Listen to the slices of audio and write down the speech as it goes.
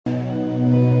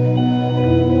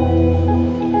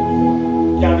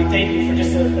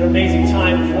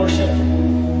worship.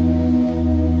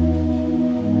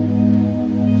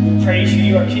 We praise you.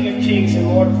 You are King of Kings and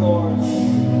Lord of Lords.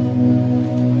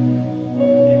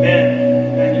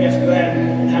 Amen. Amen. You guys go ahead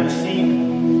and have a seat.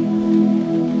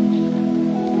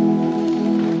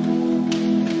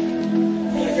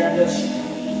 Can I grab this?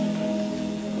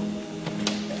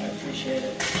 I appreciate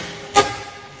it.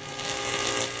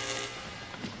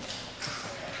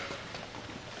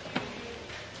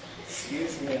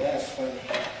 Excuse me, that's funny.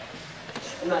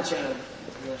 I'm not John.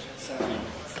 Sorry.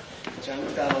 John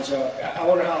McDonald joke. I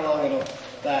wonder how long it'll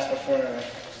last before I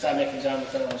start making John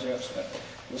McDonald jokes, but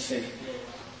we'll see.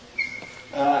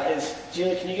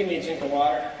 Julie, can you give me a drink of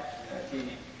water?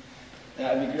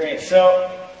 That would be great. So,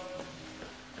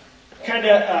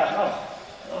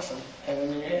 awesome. Have one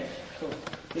in your hand. Cool.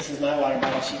 This is my water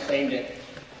bottle. She claimed it.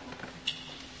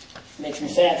 Makes me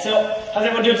sad. So, how's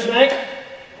everyone doing tonight?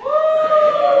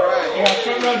 Yeah,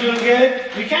 front row doing good.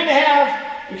 We kind of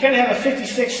have a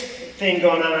 56 thing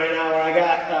going on right now, where I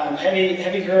got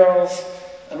heavy girls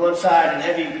on one side and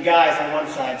heavy guys on one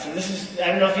side. So this is, I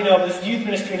don't know if you know, but this youth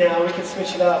ministry now, we can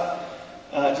switch it up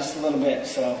just a little bit.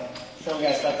 So some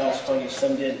guys thought that was funny,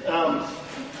 some did.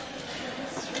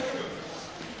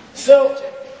 So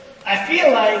I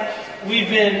feel like we've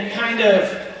been kind of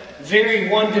very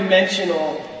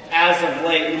one-dimensional as of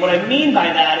late. And what I mean by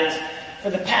that is, for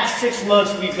the past 6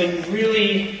 months, we've been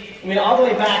really, all the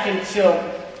way back until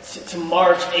to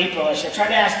March, April-ish. I tried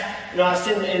to ask, I was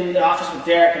sitting in the office with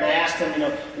Derek, and I asked him,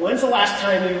 when's the last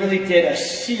time we really did a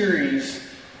series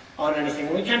on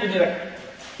anything? We kind of did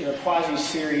a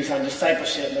quasi-series on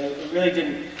discipleship, but it really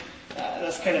didn't,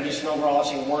 that's kind of just an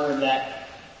overarching word that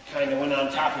kind of went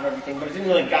on top of everything, but it didn't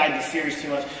really guide the series too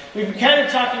much. We've been kind of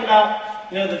talking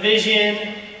about, the vision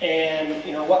and,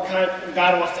 what kind of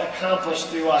God wants to accomplish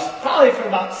through us, probably for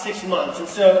about 6 months. And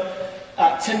so,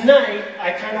 tonight,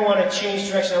 I kind of want to change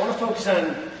direction. I want to focus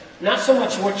on not so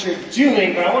much what you're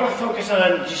doing, but I want to focus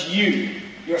on just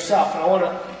yourself. And I want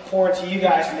to pour into you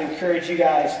guys and encourage you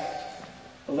guys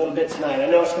a little bit tonight. I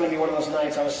know it's going to be one of those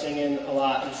nights I was singing a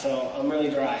lot, and so I'm really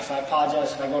dry. So I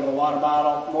apologize if I go to the water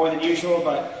bottle more than usual,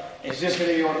 but it's just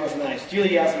going to be one of those nights.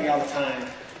 Julie yells at me all the time.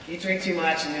 You drink too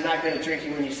much, and you're not good at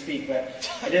drinking when you speak, but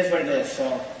it is what it is,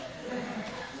 so.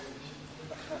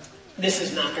 This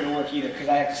is not going to work either, because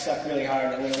I have to suck really hard.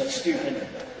 I'm going to look stupid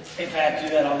if I have to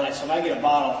do that all night. So if I get a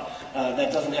bottle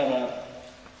that doesn't have a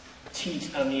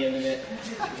teat on the end of it,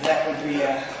 that would be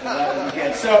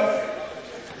good. So,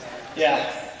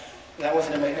 yeah, that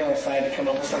wasn't in my notes. I had to come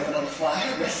up with something on the fly.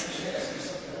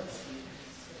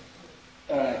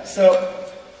 All right, so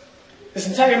this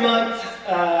entire month,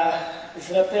 is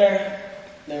it up there?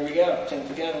 There we go. Jumped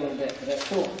again a little bit, but that's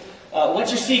cool. What's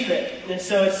your secret? And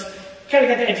so it's kind of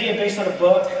got the idea based on a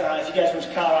book. If you guys went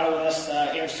to Colorado with us,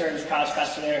 Aaron Stearns, college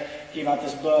pastor there, gave out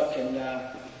this book, and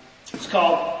it's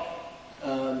called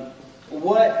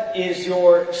What is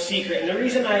Your Secret? And the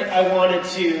reason I wanted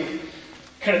to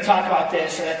kind of talk about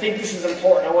this, and I think this is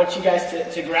important, I want you guys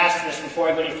to grasp this before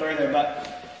I go any further, but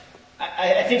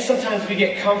I think sometimes we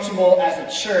get comfortable as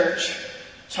a church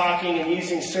talking and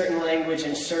using certain language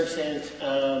and certain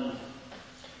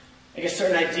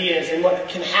certain ideas. And what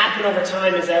can happen over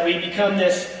time is that we become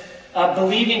this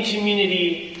believing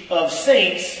community of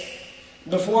saints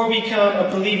before we become a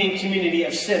believing community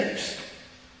of sinners.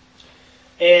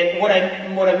 And what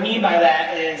I mean by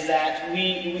that is that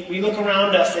we look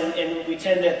around us and we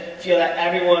tend to feel that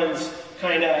everyone's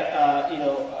kind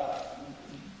of,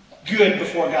 good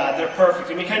before God. They're perfect.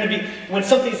 And we kind of when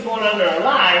something's going on in our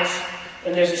lives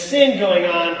and there's a sin going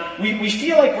on, we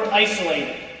feel like we're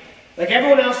isolated. Like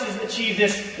everyone else has achieved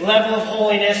this level of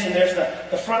holiness, and there's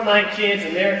the frontline kids,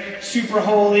 and they're super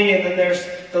holy, and then there's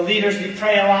the leaders who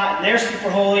pray a lot, and they're super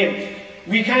holy, and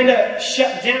we kind of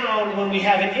shut down when we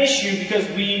have an issue because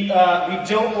we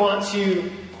don't want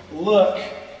to look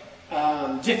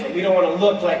different. We don't want to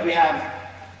look like we have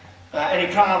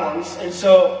any problems, and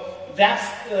so that's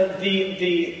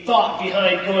the thought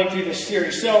behind going through this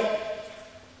series. So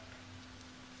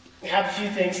I have a few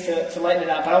things to lighten it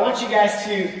up, but I want you guys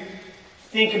to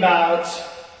think about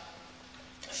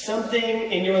something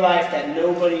in your life that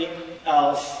nobody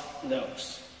else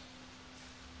knows.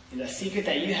 A secret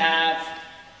that you have,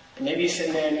 and maybe you're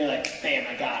sitting there and you're like, bam,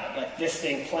 I got it. Like this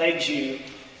thing plagues you,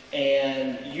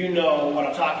 and you know what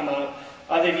I'm talking about.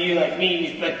 Other of you, like me,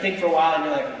 you think for a while and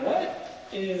you're like, what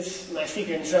is my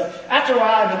secret? And so after a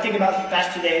while, I've been thinking about the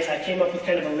past 2 days. I came up with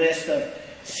kind of a list of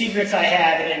secrets I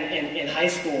had in high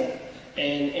school,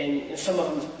 and some of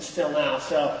them still now.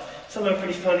 So some are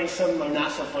pretty funny, some are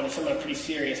not so funny, some are pretty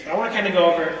serious. But I want to kind of go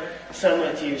over some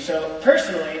with you. So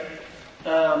personally,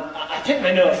 I pick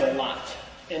my nose a lot.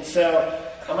 And so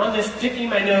I'm on this picking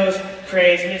my nose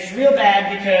craze, and it's real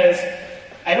bad because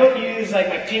I don't use like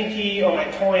my pinky or my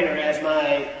pointer as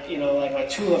my, like my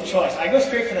tool of choice. I go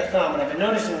straight for the thumb, and I've been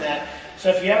noticing that. So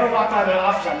if you ever walk by my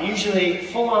office, I'm usually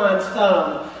full on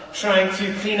thumb trying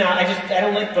to clean out. I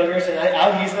don't like boogers, and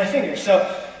I'll use my fingers. So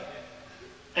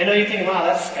I know you're thinking, wow,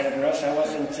 that's kind of gross. I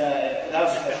wasn't,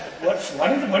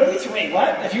 wait,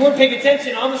 what? If you weren't paying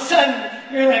attention, all of a sudden,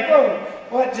 you're like, whoa,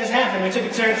 what just happened? We took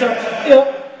a turn. So,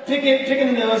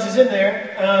 picking the nose is in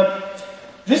there.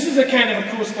 This is a kind of a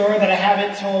cool story that I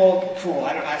haven't told. Cool,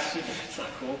 it's not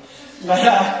cool. But,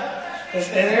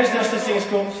 there's no such thing as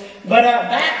cool. But,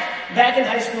 back in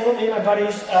high school, me and my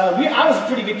buddies, I was a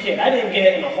pretty good kid. I didn't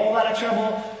get in a whole lot of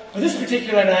trouble. But this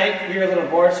particular night, we were a little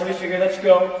bored, so we figured, let's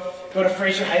go to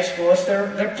Fraser High School. It's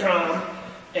their prom,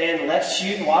 and let's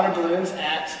shoot water balloons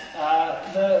at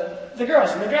the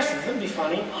girls in their dresses. It would be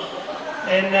funny.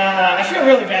 And I feel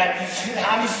really bad because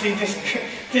obviously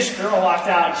this girl walked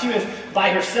out and she was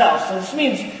by herself. So this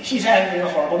means she's having a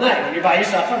horrible night. When you're by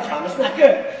yourself on prom, it's not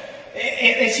good.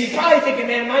 And she's probably thinking,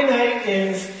 man, my night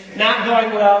is not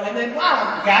going well. And then,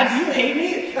 wow, God, do you hate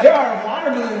me? There are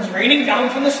water balloons raining down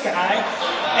from the sky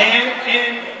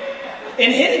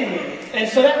and hitting me. And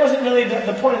so that wasn't really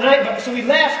the point of the night. But so we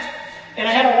left, and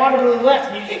I had a water balloon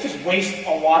left. And you can't just waste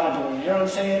a water balloon. You know what I'm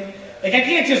saying? Like, I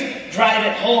can't just drive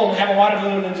it home, have a water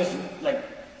balloon, and just,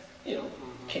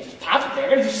 can't just pop it there.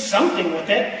 I gotta do something with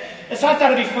it. And so I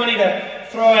thought it'd be funny to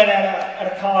throw it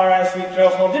at a car as we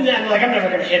drove home. I'm never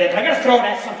gonna hit it, but I gotta throw it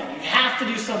at something. You have to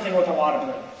do something with a water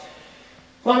balloon.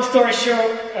 Long story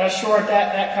short,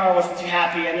 that car wasn't too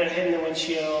happy. Ended up hitting the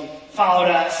windshield, followed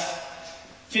us.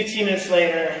 15 minutes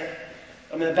later,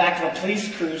 I'm in the back of a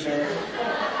police cruiser.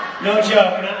 No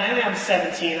joke. And I'm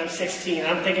 17, I'm 16.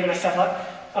 I'm thinking to myself,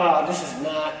 oh, this is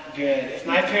not good. If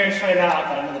my parents find out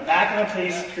that I'm in the back of a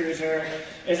police cruiser,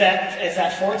 is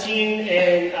that 14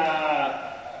 in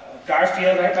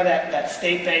Garfield, right by that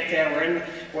state bank there.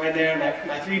 We're in there.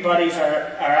 My three buddies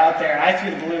are out there. And I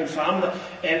threw the balloon, so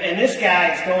and this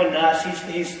guy is going nuts.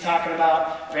 He's talking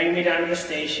about bringing me down to the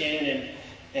station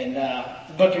and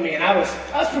booking me. And I was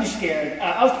pretty scared.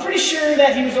 I was pretty sure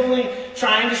that he was only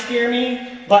trying to scare me,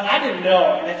 but I didn't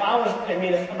know. And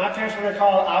if my parents were going to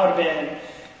call, I would have been.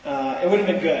 It would have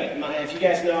been good. If you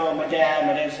guys know my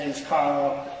dad's name is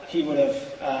Carl. He would have,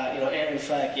 Aaron's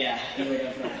like, yeah, he would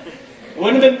have. It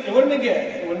wouldn't have been good.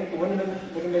 It wouldn't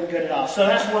have been good at all. So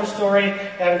that's one story I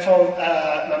haven't told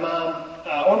my mom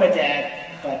or my dad,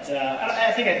 but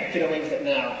I think I get away with it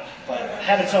now. But I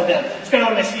haven't told them. It's kind of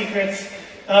one of my secrets.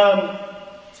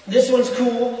 This one's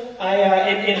cool.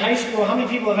 In high school, how many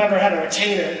people have ever had a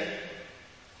retainer?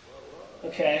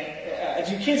 Okay.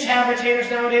 Do kids have retainers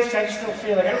nowadays? Because I just don't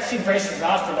feel like I don't see braces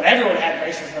often, but everyone had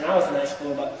braces when I was in high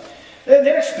school. But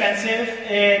they're expensive.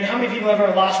 And how many people have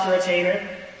ever lost a retainer?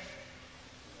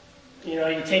 You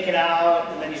take it out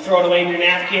and then you throw it away in your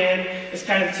napkin. It's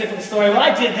kind of the typical story. Well,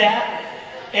 I did that,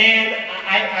 and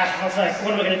I was like,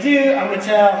 what am I going to do? I'm going to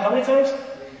tell. How many times?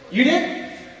 You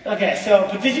did? Okay. So,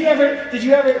 but did you ever?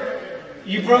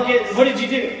 You broke it. What did you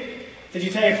do? Did you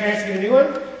tell your parents to get a new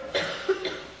one?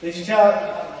 Did you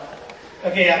tell?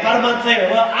 Okay, about a month later.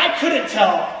 Well, I couldn't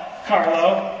tell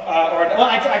Carlo,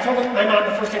 I told my mom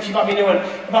the first time she bought me a new one.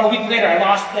 About a week later, I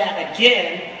lost that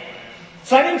again.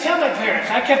 So I didn't tell my parents.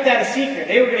 I kept that a secret.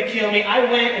 They were going to kill me. I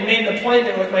went and made an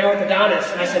appointment with my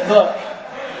orthodontist, and I said, look,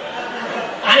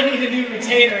 I need a new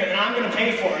retainer, and I'm going to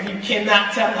pay for it. You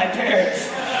cannot tell my parents.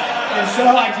 And so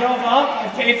I drove up, I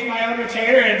paid for my own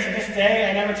retainer, and to this day,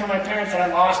 I never told my parents that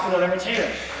I lost another retainer.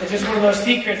 It's just one of those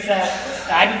secrets that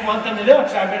I didn't want them to know,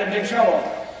 because I've been in big trouble.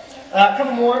 A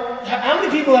couple more. How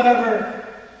many people have ever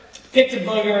picked a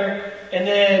booger and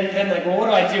then been like, well, what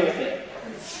do I do with it?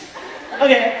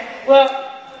 Okay, well,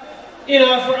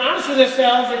 if we're honest with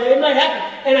ourselves, it might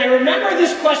happen. And I remember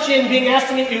this question being asked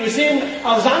to me.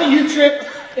 I was on a youth trip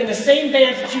in the same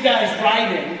band that you guys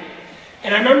ride in.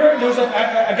 And I remember there was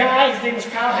a guy, his name was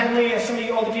Kyle Henley, as some of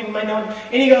you older people might know him,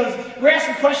 and he goes, we're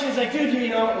asking questions like, dude,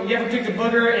 you ever picked a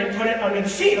booger and put it under the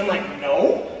seat? I'm like,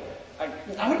 no,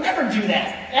 I would never do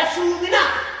that. Absolutely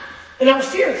not. And I was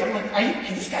serious. I'm like,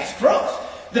 this guy's gross.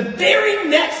 The very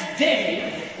next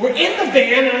day, we're in the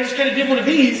van, and I just kind of did one of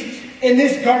these, and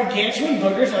this gargantuan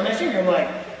booger's on my finger. I'm like,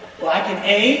 well, I can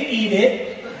A, eat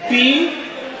it, B,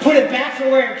 put it back from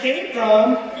where it came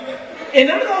from, and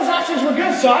none of those options were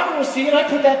good, so I went to see, and I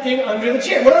put that thing under the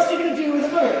chair. What else are you going to do with the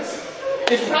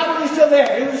boogers? It's probably still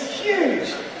there. It was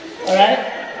huge. All right?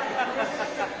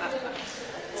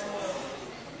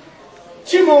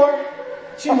 Two more.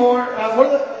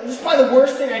 This is probably the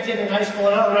worst thing I did in high school,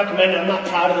 and I don't recommend it. I'm not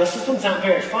proud of this. This one's not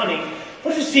very funny.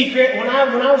 What is a secret? When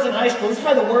I was in high school, this is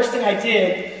probably the worst thing I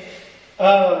did.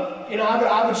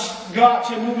 I would go out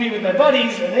to a movie with my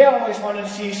buddies, and they always wanted to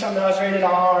see something that was rated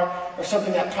R or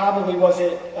something that probably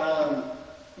wasn't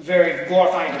very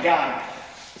glorifying to God.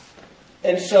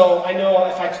 And so I know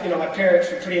my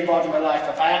parents were pretty involved in my life.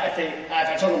 If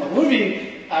I told them a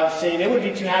movie I was seeing, they would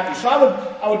be too happy. So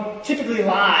I would typically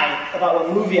lie about what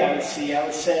movie I would see. I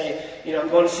would say, I'm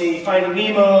going to see Finding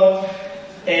Nemo,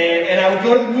 and I would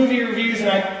go to the movie reviews and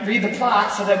I'd read the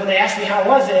plot so that when they asked me how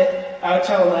was it, I would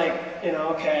tell them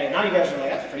okay, now you guys are like,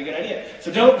 that's a pretty good idea.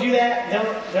 So don't do that.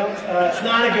 Don't. It's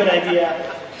not a good idea.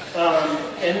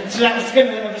 And so that was kind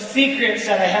of the secrets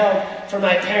that I held from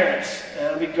my parents.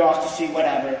 We'd go off to see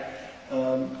whatever.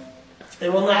 And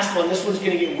one last one. This one's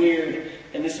going to get weird,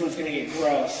 and this one's going to get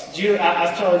gross. I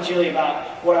was telling Julie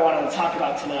about what I wanted to talk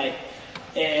about tonight.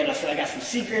 And I said, I got some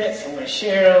secrets. I'm going to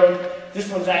share them. This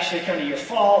one's actually kind of your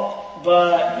fault,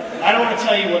 but I don't want to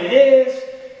tell you what it is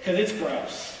because it's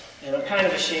gross. And I'm kind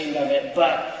of ashamed of it,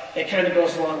 but it kind of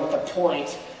goes along with the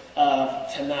point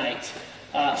of tonight.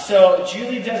 So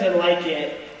Julie doesn't like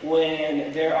it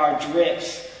when there are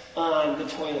drips on the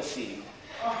toilet seat.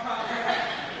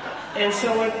 And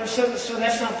so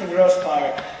that's not the gross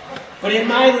part. But in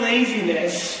my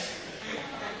laziness,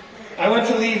 I went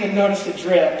to leave and noticed a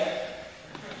drip.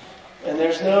 And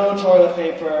there's no toilet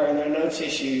paper and there are no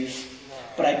tissues.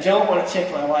 But I don't want to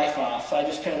tick my wife off, so I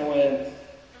just kind of went,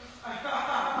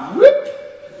 whoop,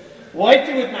 wiped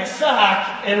it with my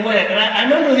sock and went. And I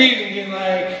remember leaving and being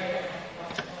like,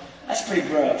 that's pretty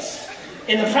gross.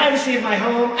 In the privacy of my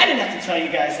home, I didn't have to tell you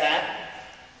guys that.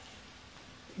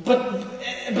 But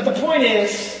the point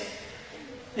is,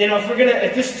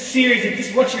 if this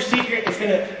series, What's Your Secret is going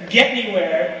to get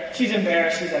anywhere, she's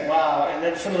embarrassed. She's like, wow. And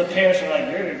then some of the parents are like,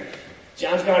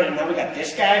 John's gone and now we got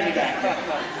this guy. We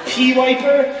got pee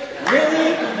wiper.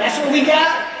 Really? That's what we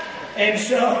got? And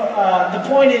so the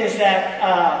point is that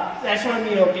I just want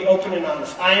to be open and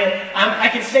honest. I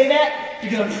can say that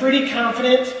because I'm pretty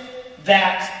confident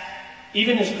that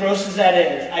even as gross as that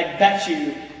is, I bet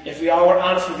you if we all were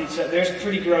honest with each other, there's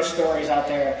pretty gross stories out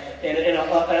there. And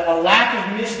a lack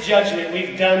of misjudgment,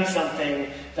 we've done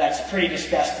something that's pretty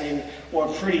disgusting or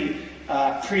pretty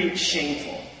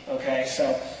shameful. Okay,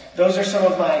 so those are some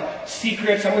of my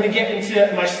secrets. I'm going to get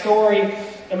into my story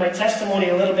and my testimony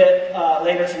a little bit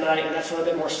later tonight, and that's a little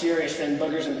bit more serious than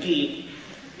Boogers and Pete.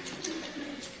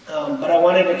 But I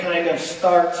wanted to kind of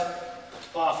start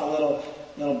off a little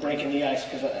breaking the ice,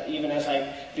 because even as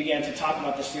I began to talk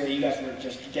about this theory, you guys were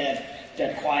just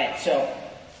dead quiet. So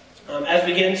as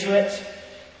we get into it,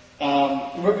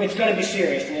 it's going to be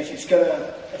serious, and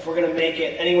if we're going to make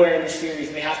it anywhere in the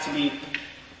series, we have to be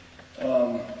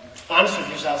honest with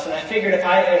yourselves. And I figured if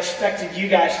I expected you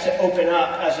guys to open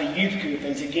up as a youth group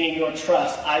and to gain your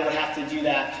trust, I would have to do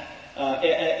that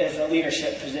as a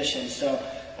leadership position. So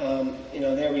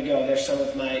there we go. There's some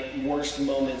of my worst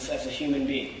moments as a human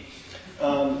being.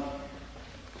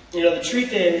 The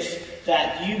truth is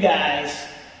that you guys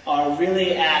are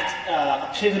really at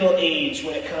a pivotal age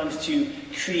when it comes to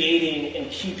creating and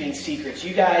keeping secrets.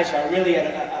 You guys are really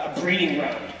at a breeding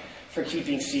ground for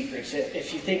keeping secrets.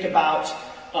 If you think about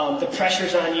the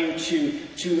pressures on you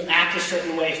to act a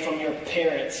certain way from your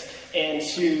parents and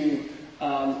to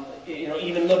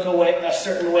even look a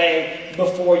certain way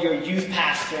before your youth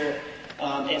pastor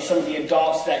and some of the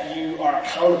adults that you are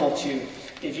accountable to.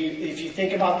 If you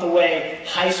think about the way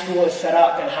high school is set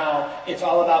up and how it's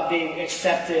all about being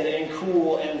accepted and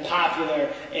cool and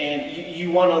popular and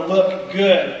you want to look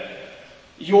good,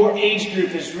 your age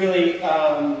group is really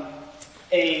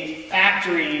a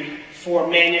factory for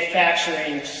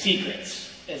manufacturing secrets.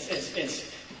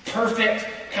 It's perfect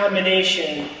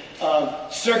combination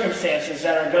of circumstances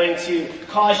that are going to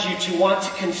cause you to want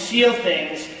to conceal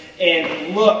things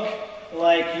and look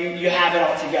like you have it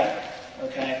all together.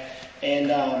 Okay?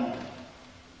 And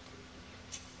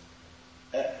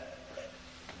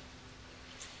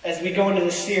as we go into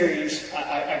this series,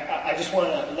 I just want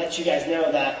to let you guys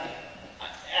know that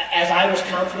as I was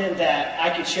confident that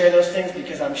I could share those things,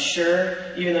 because I'm sure,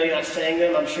 even though you're not saying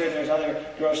them, I'm sure there's other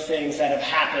gross things that have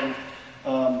happened.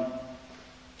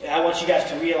 I want you guys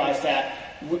to realize that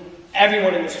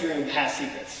everyone in this room has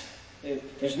secrets.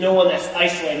 There's no one that's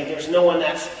isolated. There's no one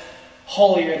that's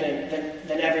holier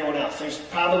than everyone else. There's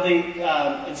probably,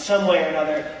 in some way or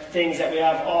another, things that we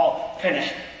have all kind of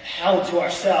held to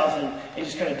ourselves and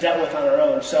just kind of dealt with on our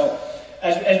own. So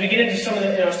as we get into some of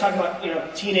the, I was talking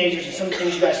about, teenagers and some of the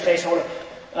things you guys face, I want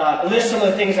to list some of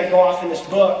the things that go off in this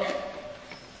book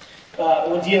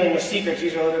when dealing with secrets.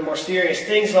 These are a little bit more serious.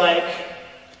 Things like,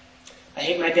 I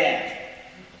hate my dad.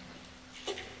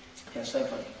 That's not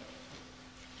funny.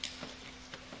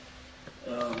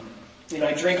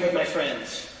 I drink with my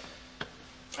friends.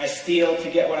 I steal to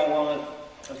get what I want.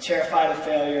 I'm terrified of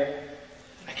failure.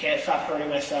 I can't stop hurting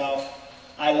myself.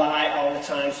 I lie all the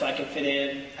time so I can fit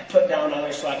in. I put down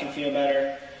others so I can feel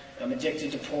better. I'm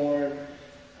addicted to porn.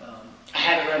 I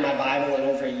haven't read my Bible in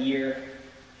over a year.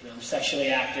 I'm sexually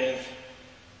active.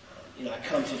 I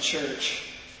come to church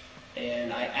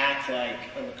and I act like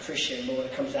I'm a Christian, but when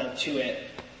it comes down to it,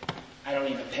 I don't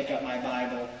even pick up my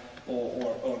Bible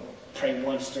or pray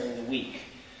once during the week.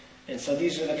 And so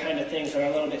these are the kind of things that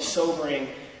are a little bit sobering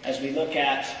as we look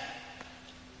at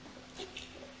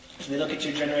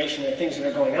your generation and the things that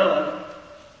are going on.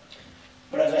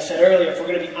 But as I said earlier, if we're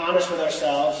going to be honest with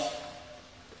ourselves,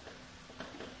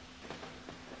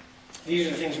 these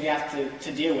are the things we have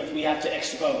to deal with. We have to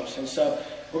expose. And so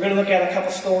we're going to look at a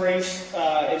couple stories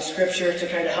in Scripture to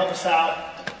kind of help us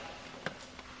out.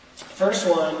 First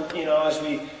one, as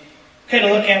we kind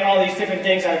of look at all these different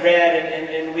things I read,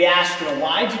 and we ask,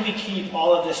 why do we keep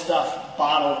all of this stuff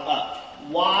bottled up?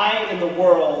 Why in the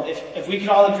world, if we could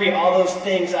all agree all those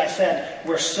things I said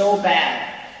were so bad,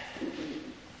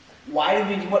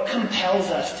 what compels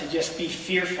us to just be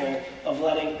fearful of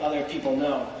letting other people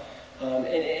know? And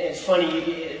it's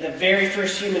funny, the very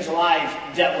first humans alive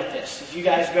dealt with this. If you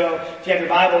have your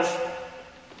Bibles,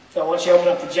 I want you to open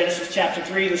up to Genesis chapter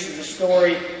 3. This is the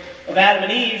story of Adam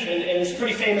and Eve, and it's a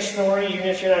pretty famous story, even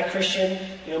if you're not a Christian.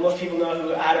 Most people know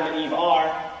who Adam and Eve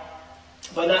are.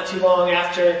 But not too long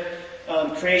after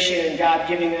creation and God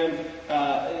giving them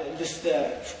this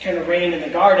kind of reign in the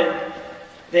garden,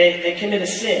 they commit a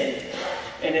sin.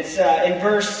 And it's in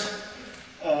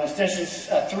Genesis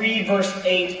 3, verse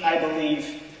 8, I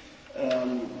believe. Let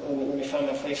me find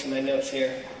my place in my notes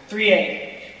here.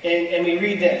 3:8. And we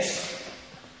read this.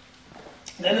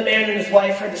 Then the man and his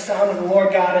wife heard the sound of the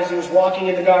Lord God as he was walking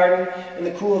in the garden in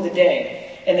the cool of the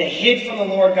day. And they hid from the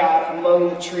Lord God among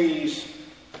the trees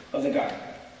of the garden.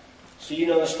 So you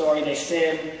know the story. They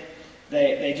sin.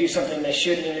 They do something they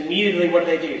shouldn't. And immediately what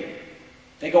do?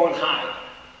 They go and hide.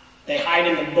 They hide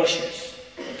in the bushes.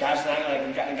 God's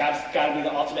got to be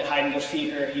the ultimate hide and go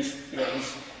seeker.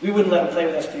 We wouldn't let him play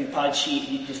with us because he'd probably cheat.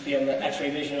 He'd just be able to X-ray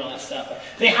vision and all that stuff. But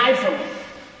they hide from him.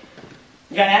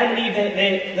 You got Adam and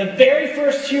Eve, the very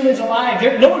first humans alive.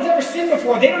 No one's ever sinned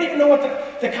before. They don't even know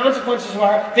what the consequences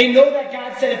are. They know that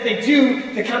God said if they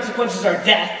do, the consequences are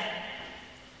death.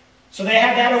 So they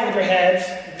have that over their heads.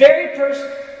 Very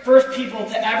first people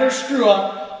to ever screw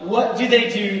up, what do?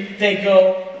 They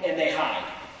go and they hide.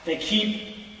 They keep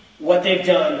what they've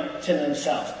done to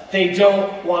themselves. They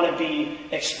don't want to be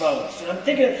exposed. And I'm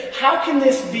thinking, how can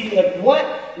this be?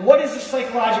 What is the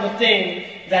psychological thing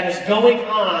that is going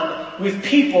on with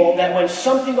people that when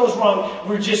something goes wrong,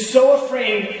 we're just so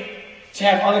afraid to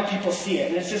have other people see it?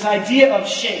 And it's this idea of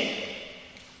shame.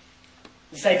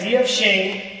 This idea of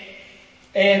shame.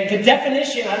 And the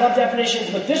definition, I love definitions,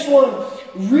 but this one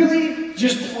really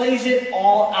just plays it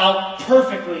all out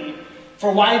perfectly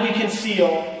for why we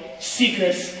conceal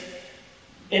secrets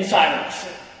inside of us.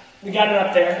 We got it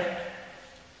up there.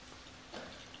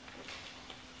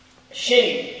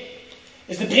 Shame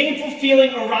is the painful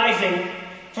feeling arising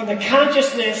from the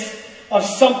consciousness of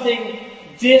something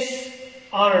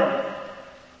dishonorable.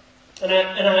 And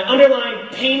I underline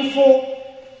painful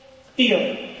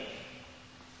feeling.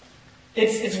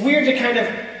 It's weird to kind of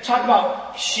talk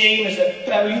about shame as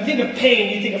when you think of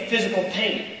pain, you think of physical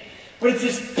pain. But it's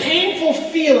this painful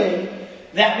feeling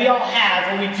that we all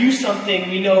have when we do something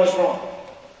we know is wrong.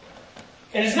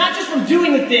 And it's not just from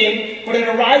doing the thing, but it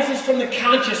arises from the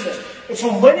consciousness. It's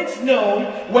from when it's known,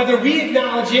 whether we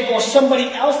acknowledge it or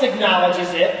somebody else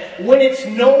acknowledges it, when it's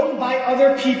known by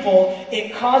other people,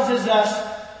 it causes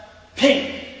us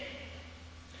pain.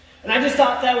 And I just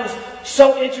thought that was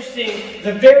so interesting.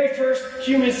 The very first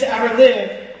humans to ever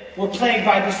live were plagued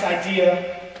by this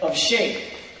idea of shame.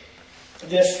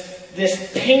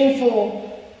 This painful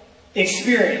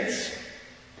experience.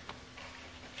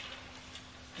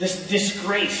 This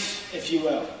disgrace, if you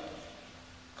will.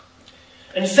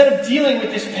 And instead of dealing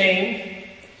with this pain,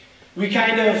 we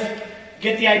kind of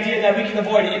get the idea that we can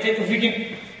avoid it. If we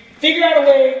can figure out a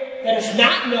way that it's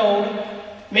not known,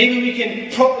 maybe we can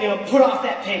put off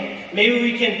that pain. Maybe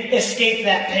we can escape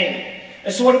that pain.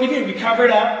 And so what do? We cover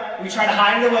it up. We try to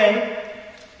hide it away.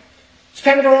 It's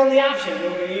kind of our only option.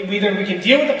 Either we can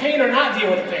deal with the pain or not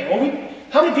deal with the pain. Well,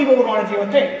 how many people would want to deal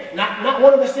with pain? Not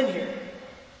one of us in here.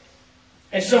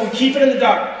 And so we keep it in the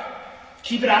dark.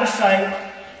 Keep it out of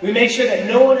sight. We make sure that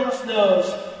no one else knows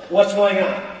what's going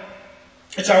on.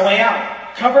 It's our way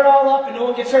out. Cover it all up and no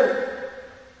one gets hurt.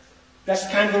 That's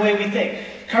kind of the way we think.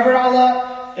 Cover it all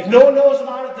up. If no one knows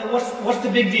about it, then what's the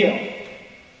big deal?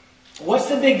 What's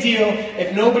the big deal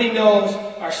if nobody knows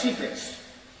our secrets?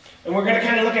 And we're going to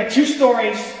kind of look at two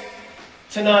stories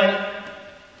tonight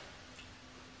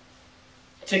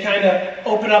to kind of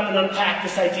open up and unpack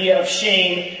this idea of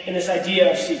shame and this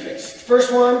idea of secrets. The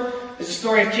first one is the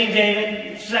story of King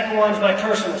David. The second one is my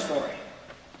personal story.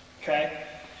 Okay?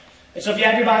 And so if you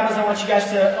have your Bibles, I want you guys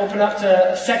to open up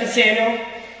to 2 Samuel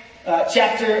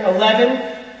chapter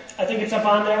 11. I think it's up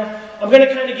on there. I'm going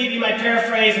to kind of give you my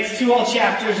paraphrase. It's 2 whole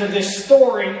chapters of this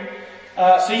story.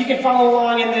 So you can follow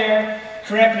along in there.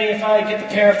 Correct me if I get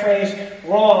the paraphrase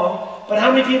wrong. But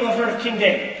how many people have heard of King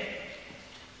David?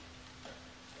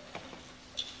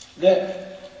 Good.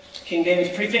 King David's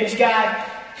a pretty famous guy.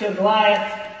 Killed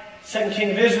Goliath. Second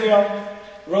king of Israel.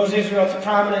 Rose Israel to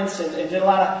prominence and did a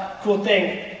lot of cool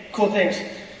things.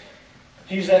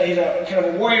 He's a kind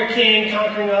of a warrior king,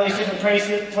 conquering all these different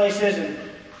places. And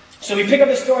so we pick up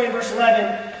the story in verse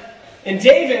 11. And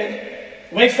David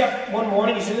wakes up one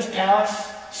morning. He's in his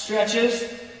palace,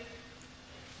 stretches,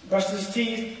 brushes his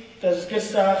teeth, does his good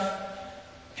stuff,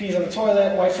 pees on the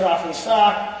toilet, wipes it off with his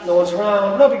sock. No one's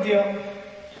around. No big deal.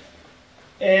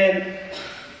 And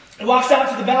he walks out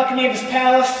to the balcony of his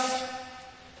palace,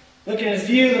 looking at his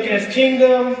view, looking at his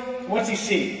kingdom. What's he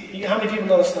see? How many people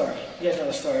know the story? You guys know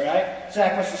the story, right?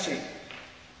 Zach, what's he see?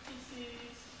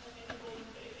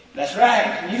 That's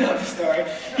right. You know the story.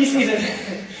 He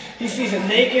sees a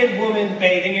naked woman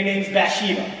bathing. Her name's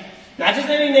Bathsheba. Not just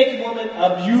any naked woman,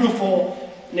 a beautiful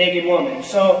naked woman.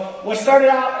 So what started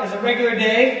out as a regular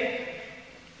day,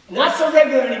 not so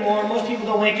regular anymore. Most people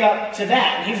don't wake up to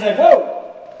that. And he's like, whoa.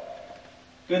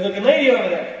 Good looking lady over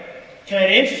there. Kind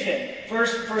of interesting.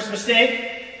 First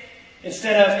mistake,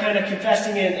 instead of kind of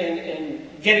confessing and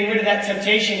getting rid of that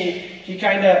temptation, he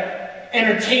kind of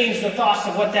entertains the thoughts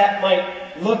of what that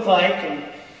might look like. And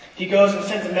he goes and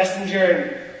sends a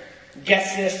messenger and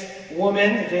gets this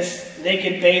woman, this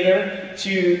naked bather,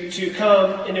 to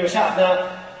come into his house.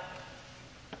 Now,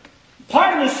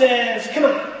 part of me says, come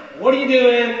on, what are you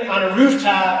doing on a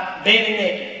rooftop bathing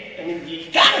naked? I mean,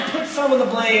 you got to put some of the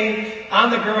blame on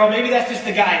the girl. Maybe that's just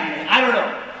the guy in me. I don't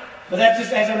know. But that's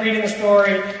just, as I'm reading the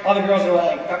story, all the girls are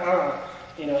like,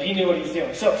 he knew what he was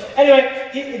doing. So, anyway,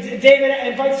 David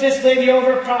invites this lady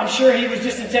over. I'm sure he was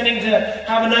just intending to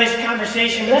have a nice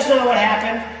conversation, but that's not what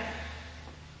happened.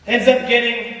 Ends up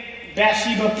getting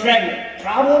Bathsheba pregnant.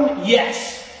 Problem?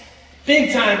 Yes.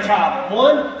 Big time problem.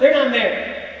 One, they're not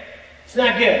married. It's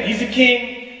not good. He's a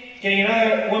king. Getting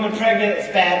another woman pregnant is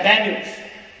bad. Bad news.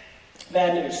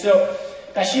 Bad news. So,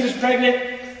 Bathsheba's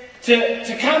pregnant.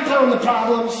 To compound the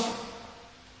problems,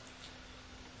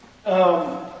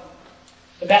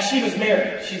 Bathsheba's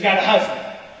married. She's got a husband.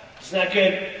 It's not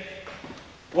good.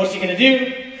 What's he going to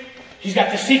do? He's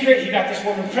got the secret. He got this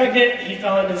woman pregnant. He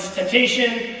fell into this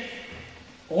temptation.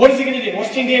 What is he going to do? What's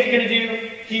King David going to do?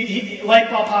 He light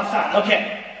bulb pops on.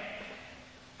 Okay.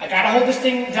 I got to hold this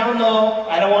thing down low.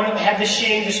 I don't want to have this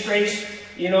shame, disgrace,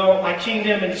 my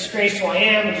kingdom and disgrace who I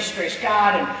am and disgrace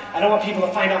God. And I don't want people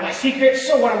to find out my secrets.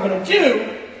 So what I'm going to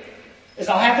do is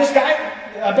I'll have this guy,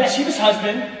 Bathsheba's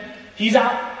husband. He's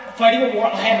out fighting a war.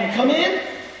 I'll have him come in,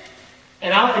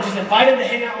 and I'll just invite him to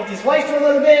hang out with his wife for a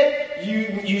little bit.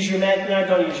 You use your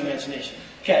don't use your imagination.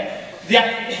 Okay.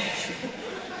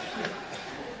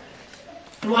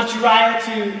 I want Uriah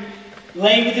to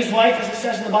lay with his wife, as it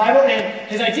says in the Bible. And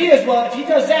his idea is, well, if he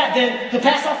does that, then he'll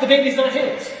pass off the baby. It's not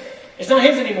his. It's not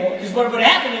his anymore. Because what would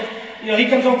happen if, he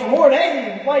comes home from war and,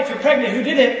 hey, wife, you're pregnant. Who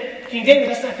did it? King David.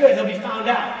 That's not good. He'll be found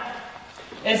out.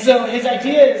 And so his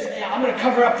idea is, I'm going to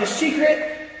cover up this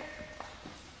secret.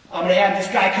 I'm going to have this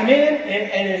guy come in,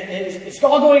 and it's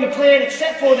all going to plan,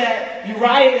 except for that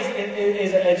Uriah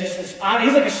he's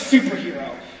like a superhero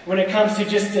when it comes to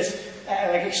just this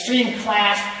like extreme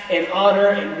class and honor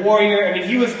and warrior. I mean,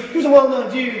 he was a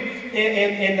well-known dude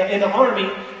in the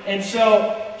army, and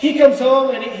so he comes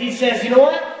home and he says, you know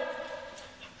what?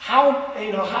 How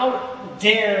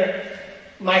dare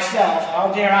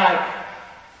I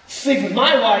sleep with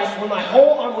my wife when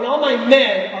all my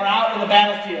men are out in the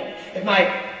battlefield? If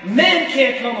my men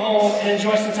can't come home and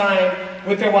enjoy some time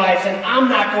with their wives, then I'm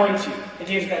not going to. And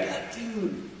David's like,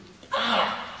 dude,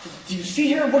 do you see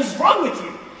here? What is wrong with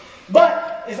you?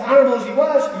 But as honorable as he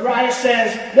was, Uriah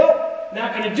says, nope,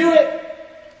 not going to do it.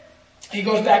 He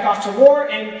goes back off to war,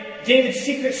 and David's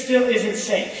secret still isn't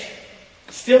safe.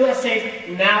 Still not safe.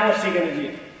 Now what's he going to do?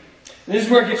 And this is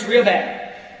where it gets real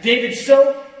bad. David's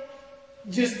so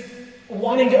just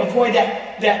wanting to avoid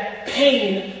that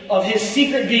pain of his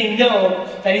secret being known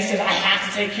that he says, I have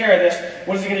to take care of this.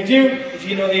 What is he going to do? If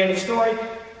you know the end of the story,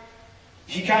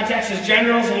 he contacts his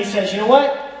generals and he says, you know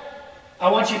what? I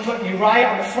want you to put Uriah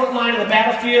on the front line of the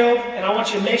battlefield, and I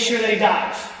want you to make sure that he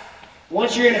dies.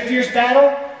 Once you're in a fierce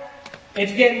battle,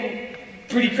 it's getting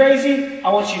pretty crazy. I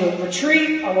want you to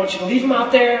retreat. I want you to leave him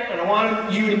out there, and I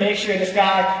want you to make sure this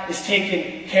guy is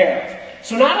taken care of.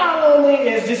 So not only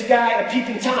is this guy a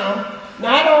peeping Tom,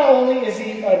 not only is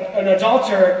he an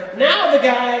adulterer, now the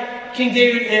guy, King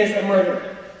David, is a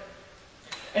murderer.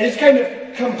 And it's kind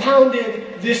of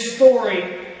compounded this story,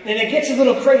 and it gets a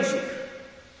little crazy.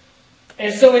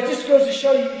 And so it just goes to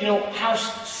show you, how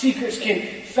secrets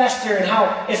can fester and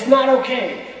how it's not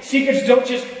okay. Secrets don't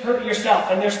just hurt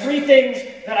yourself. And there's 3 things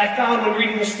that I found when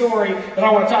reading the story that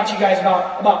I want to talk to you guys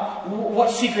about what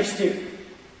secrets do.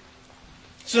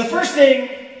 So the first thing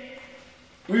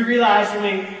we realize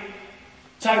when we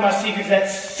talk about secrets, that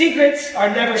secrets are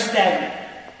never stagnant.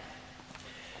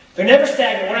 They're never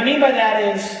stagnant. What I mean by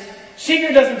that is,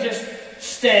 secret doesn't just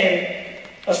stay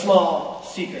a small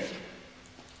secret.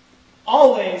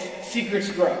 Always,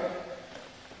 secrets grow.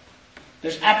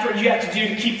 There's effort you have to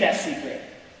do to keep that secret.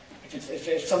 If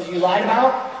it's something you lied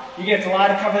about, you're going to have to lie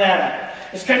to cover that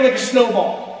up. It's kind of like a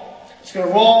snowball. It's going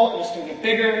to roll, and it's going to get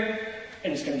bigger,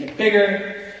 and it's going to get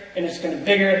bigger, and it's going to get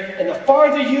bigger. And the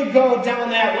farther you go down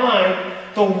that line,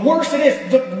 the worse it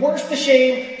is. The worse the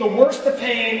shame, the worse the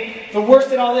pain, the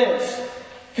worse it all is.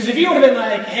 Because if you would have been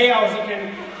like, hey, I was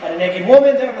looking at a naked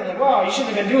woman, then I would have been like, wow, you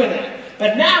shouldn't have been doing that.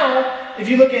 But now, if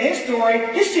you look at his story,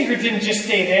 his secret didn't just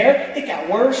stay there. It got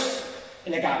worse,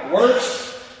 and it got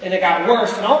worse, and it got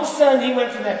worse. And all of a sudden, he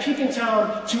went from that peeping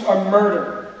Tom to a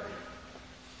murderer.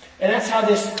 And that's how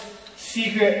this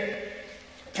secret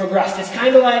progressed. It's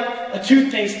kind of like a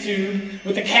toothpaste tube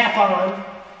with a cap on.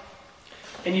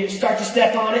 And you start to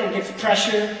step on it, and it gets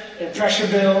pressure, and pressure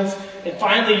builds. And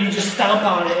finally, you just stomp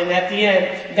on it. And at the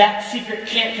end, that secret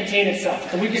can't contain itself.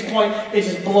 At the weakest point, it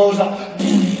just blows up.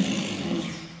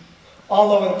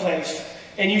 All over the place.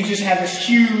 And you just have this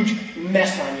huge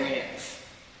mess on your hands.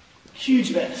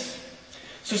 Huge mess.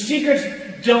 So secrets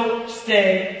don't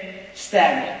stay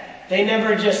stagnant. They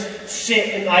never just sit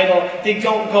and idle. They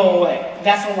don't go away.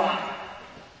 That's a lie.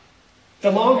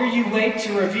 The longer you wait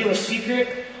to reveal a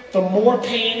secret, the more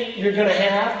pain you're going to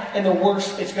have and the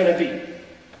worse it's going to be.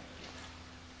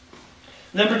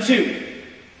 Number 2,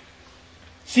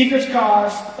 secrets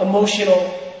cause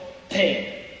emotional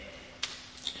pain.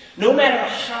 No matter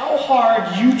how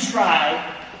hard you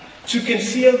try to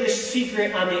conceal this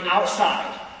secret on the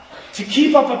outside, to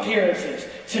keep up appearances,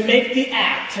 to make the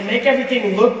act, to make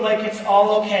everything look like it's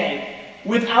all okay,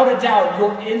 without a doubt,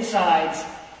 your insides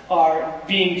are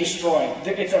being destroyed.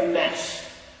 It's a mess.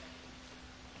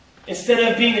 Instead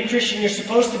of being a Christian, you're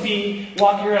supposed to be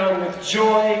walking around with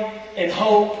joy and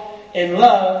hope and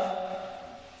love.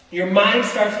 Your mind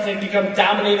starts to become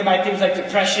dominated by things like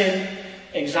depression,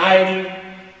 anxiety,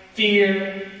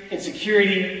 fear,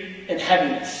 insecurity, and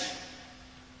heaviness.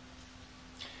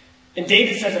 And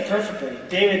David says it perfectly.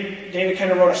 David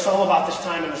kind of wrote a psalm about this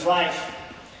time in his life.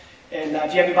 And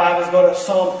if you have your Bibles, go to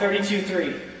Psalm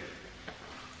 32:3.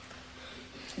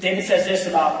 David says this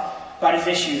about his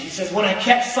issues. He says, when I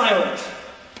kept silent,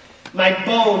 my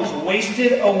bones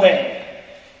wasted away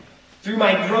through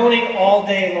my groaning all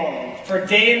day long. For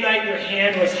day and night your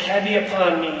hand was heavy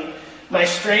upon me. My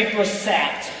strength was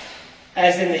sapped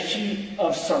as in the heat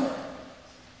of summer.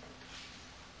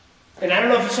 And I don't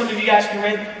know if some of you guys can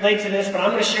relate to this, but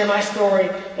I'm going to share my story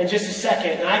in just a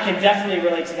second, and I can definitely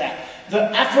relate to that. The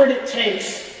effort it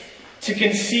takes to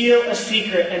conceal a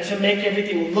secret and to make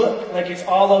everything look like it's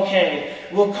all okay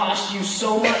will cost you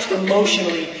so much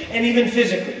emotionally and even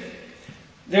physically.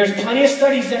 There's plenty of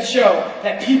studies that show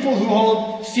that people who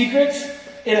hold secrets,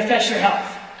 it affects your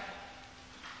health.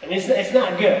 I mean, it's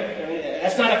not good. I mean,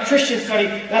 that's not a Christian study.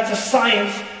 That's a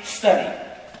science study.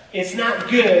 It's not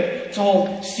good to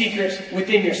hold secrets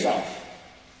within yourself.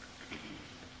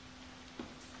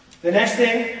 The next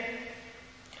thing,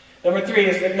 number 3,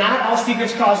 is that not all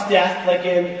secrets cause death, like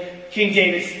in King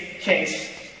David's case,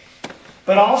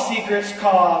 but all secrets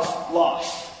cause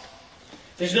loss.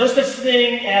 There's no such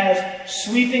thing as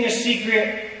sweeping a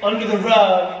secret under the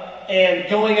rug and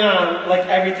going on like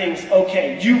everything's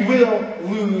okay. You will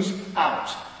lose out.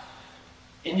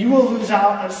 And you will lose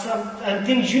out on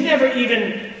things you never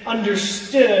even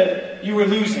understood you were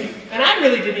losing. And I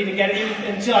really didn't even get it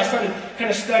until I started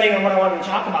kind of studying on what I wanted to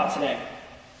talk about today.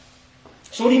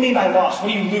 So what do you mean by loss?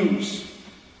 What do you lose?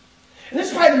 And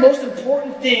this is probably the most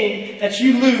important thing that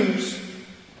you lose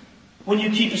when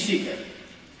you keep a secret.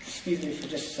 Excuse me for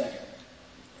just a second.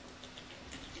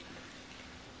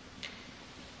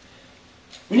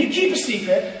 When you keep a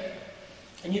secret,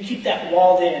 and you keep that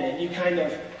walled in, and you kind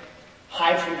of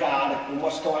hide from God and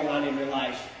what's going on in your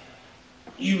life,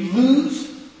 you lose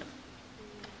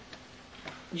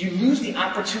the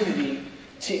opportunity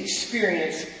to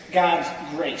experience God's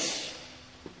grace.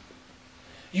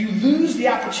 You lose the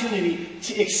opportunity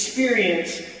to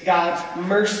experience God's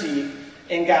mercy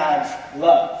and God's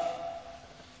love.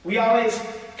 We always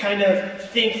kind of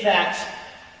think that,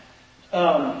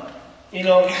 I'm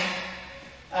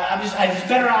just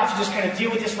better off to just kind of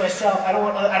deal with this myself. I don't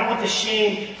want the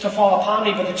shame to fall upon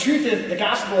me. But the truth is, the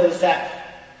gospel is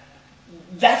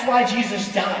that's why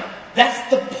Jesus died. That's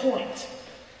the point.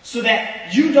 So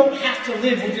that you don't have to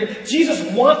live with Jesus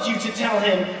wants you to tell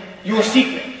him your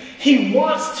secret. He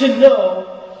wants to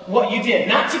know what you did.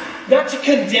 Not to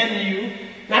condemn you.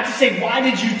 Not to say, why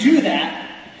did you do that?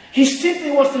 He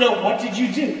simply wants to know, what did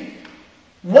you do?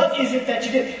 What is it that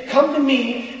you did? Come to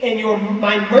me, and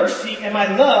my mercy and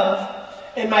my love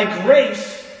and my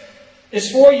grace is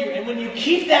for you. And when you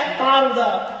keep that bottled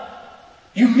up,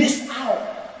 you miss out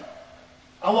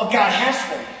on what God has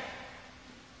for you.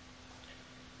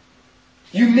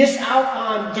 You miss out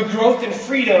on the growth and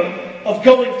freedom of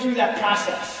going through that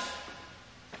process.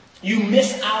 You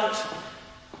miss out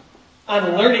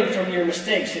on learning from your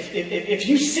mistakes. If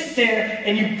you sit there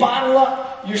and you bottle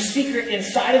up your secret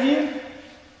inside of you, you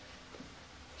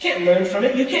can't learn from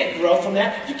it. You can't grow from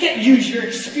that. You can't use your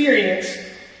experience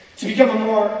to become a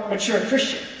more mature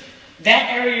Christian.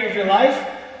 That area of your life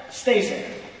stays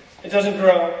there. It doesn't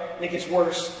grow, and it gets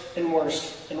worse and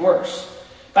worse and worse.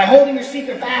 By holding your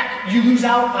secret back, you lose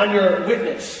out on your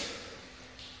witness.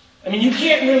 I mean, you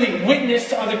can't really witness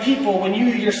to other people when you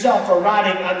yourself are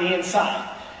rotting on the inside.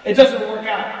 It doesn't work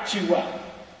out too well.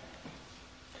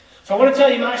 So I want to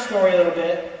tell you my story a little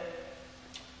bit.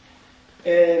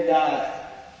 And I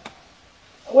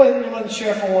wasn't sure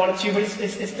if I wanted to, but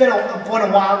it's been a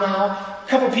while now. A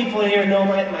couple people in here know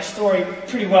my story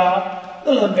pretty well. A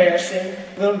little embarrassing,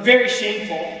 very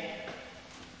shameful.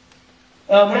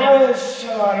 When I was,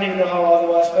 I don't even know how old I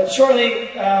was, but shortly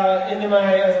into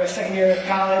my second year of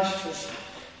college,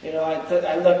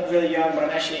 I look really young, but I'm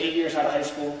actually 8 years out of high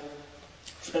school.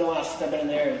 It's been a while since I've been in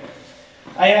there.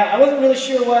 I wasn't really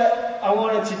sure what I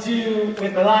wanted to do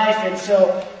with my life, and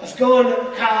so I was going to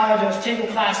college, I was taking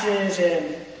classes,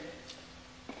 and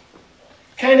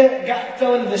kind of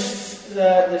fell into the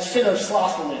sin of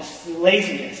slothfulness,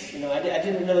 laziness. I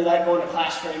didn't really like going to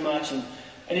class very much, and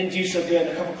I didn't do so good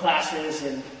in a couple classes,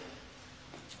 and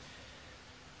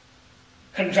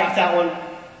kind of dropped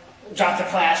a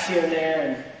class here and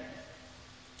there,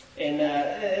 and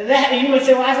that, you might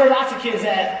say, well, I've heard lots of kids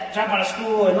that drop out of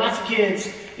school, and lots of kids,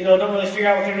 don't really figure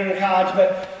out what they're doing in college,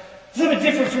 but it's a little bit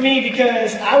different for me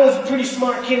because I was a pretty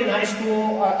smart kid in high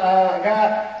school. I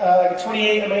got like a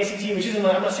 28 on my ACT, which isn't,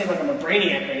 I'm not saying like I'm a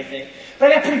brainiac or anything,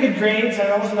 but I got pretty good grades.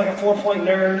 I wasn't like a 4-point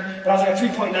nerd, but I was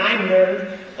like a 3.9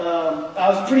 nerd. I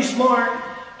was pretty smart,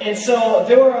 and so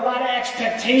there were a lot of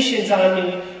expectations on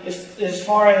me as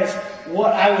far as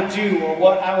what I would do or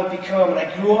what I would become. And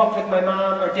I grew up with my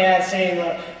mom or dad saying,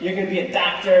 you're going to be a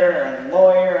doctor or a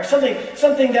lawyer or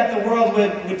something that the world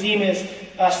would deem as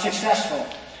successful.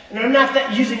 And I'm not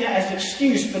using that as an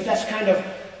excuse, but that's kind of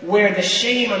where the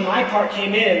shame on my part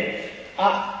came in.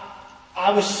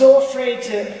 I was so afraid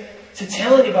to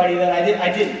tell anybody that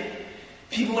I didn't.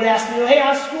 People would ask me, hey,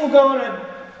 how's school going?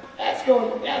 It's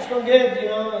going good.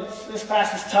 This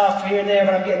class is tough here and there,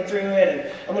 but I'm getting through it,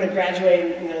 and I'm going to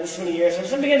graduate in this many years.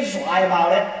 So I began to just lie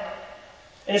about it.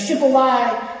 And a simple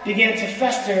lie began to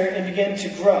fester and began to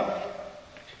grow.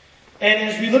 And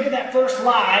as we look at that first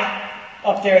lie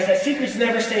up there, is that secrets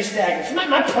never stay stagnant. So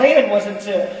my plan wasn't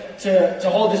to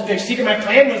hold this big secret. My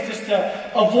plan was just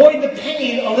to avoid the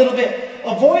pain a little bit.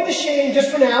 Avoid the shame just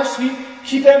for now, so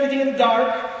keep everything in the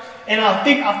dark, and I'll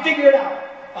figure it out.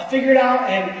 I'll figure it out,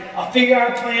 and I'll figure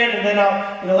out a plan, and then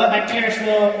I'll let my parents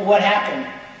know what happened.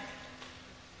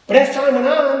 But as time went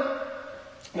on,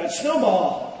 that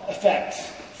snowball effect.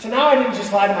 So now I didn't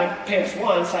just lie to my parents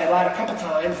once, I lied a couple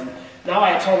times, and now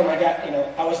I told them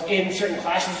I was in certain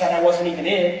classes that I wasn't even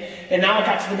in, and now I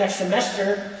got to the next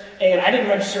semester, and I didn't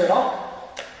register at all.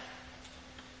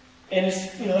 And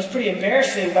it's pretty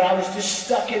embarrassing, but I was just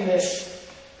stuck in this,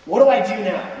 what do I do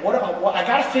now? I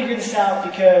got to figure this out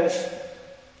because,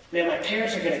 man, my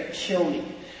parents are going to kill me.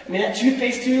 I mean, that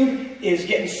toothpaste tube is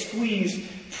getting squeezed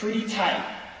pretty tight.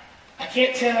 I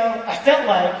can't tell. I felt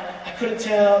like I couldn't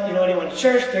tell, anyone in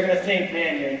church. They're going to think,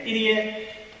 man, you're an idiot.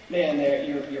 Man,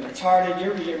 you're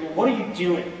retarded. What are you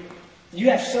doing? You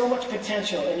have so much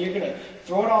potential, and you're going to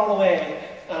throw it all away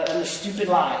on this stupid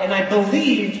lie. And I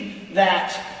believed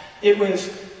that it was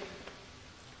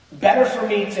better for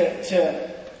me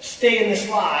to stay in this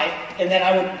lie, and that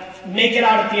I would make it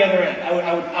out at the other end.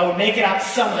 I would make it out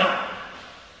somehow.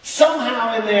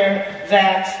 Somehow in there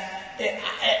that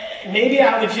maybe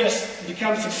I would just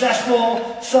become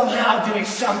successful somehow doing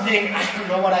something. I don't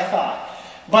know what I thought.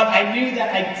 But I knew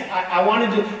that I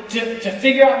wanted to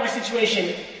figure out my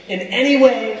situation in any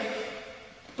way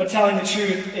but telling the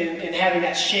truth and having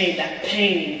that shame, that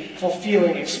painful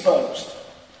feeling exposed.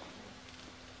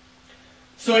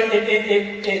 So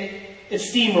it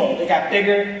steamrolled. It got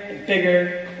bigger and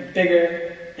bigger and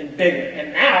bigger and bigger.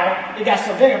 And now it got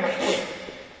so big, I'm like,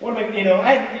 what am I,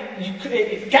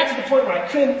 it got to the point where I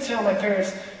couldn't tell my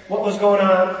parents what was going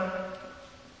on.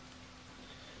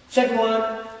 Second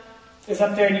one is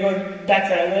up there, and you go back to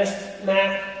that list,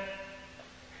 Matt.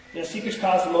 Secrets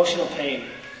cause emotional pain.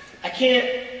 I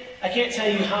can't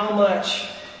tell you how much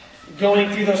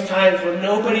going through those times where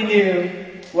nobody knew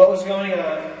what was going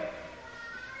on.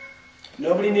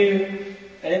 Nobody knew.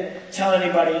 I didn't tell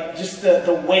anybody. Just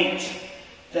the weight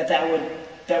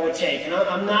that would take. And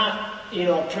I'm not,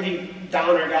 a pretty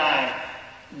downer guy.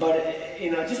 But,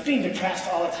 just being depressed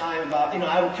all the time about,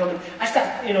 I would come and I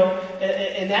stopped,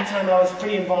 in that time I was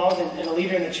pretty involved and a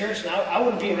leader in the church, and I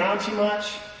wouldn't be around too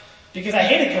much because I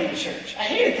hated coming to church. I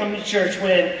hated coming to church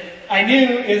when I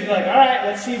knew it was like, all right,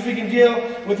 let's see if we can deal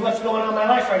with what's going on in my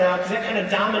life right now, because that kind of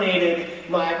dominated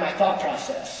my thought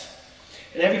process.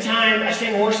 And every time I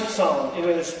sang a worship song, it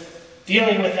was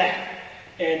dealing with that.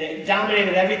 And it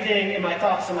dominated everything in my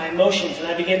thoughts and my emotions, and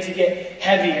I began to get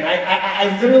heavy. And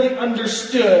I literally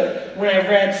understood when I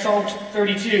read Psalm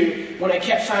 32, when I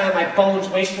kept silent, my bones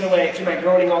wasted away through my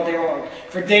groaning all day long.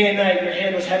 For day and night your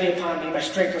hand was heavy upon me, my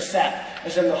strength was sapped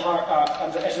as in the heart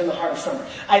of summer.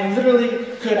 I literally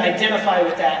could identify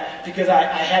with that because I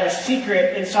had a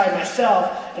secret inside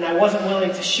myself, and I wasn't willing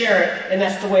to share it, and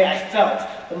that's the way I felt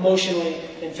emotionally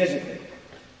and physically.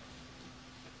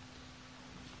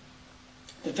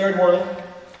 The third one,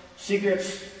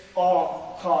 secrets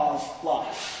all cause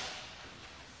loss.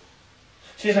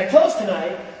 See, as I close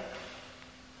tonight,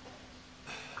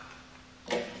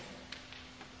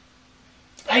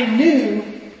 I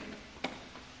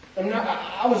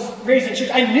was raised in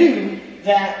church. I knew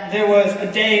that there was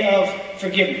a day of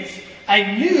forgiveness.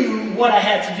 I knew what I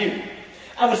had to do.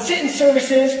 I would sit in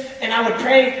services and I would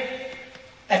pray.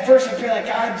 At first I'd pray like,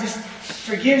 God, just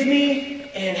forgive me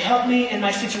and help me in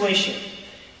my situation.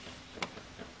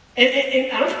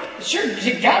 And I'm sure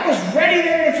God was ready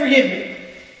there to forgive me.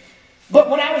 But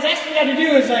what I was asking God to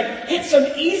do is like hit some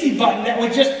easy button that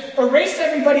would just erase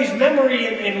everybody's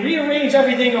memory and rearrange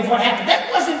everything of what happened.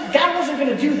 God wasn't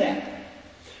going to do that.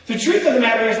 The truth of the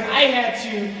matter is I had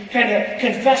to kind of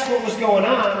confess what was going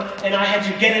on, and I had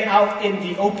to get it out in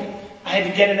the open. I had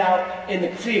to get it out in the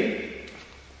clear.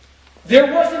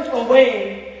 There wasn't a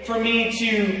way for me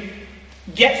to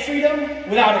get freedom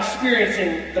without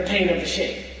experiencing the pain of the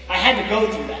shame. I had to go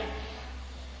through that.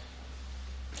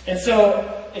 And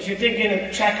so, if you're thinking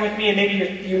and tracking with me, and maybe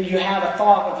you have a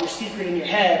thought of your secret in your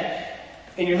head,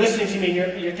 and you're listening to me,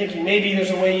 and you're thinking maybe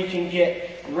there's a way you can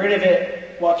get rid of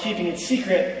it while keeping it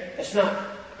secret, it's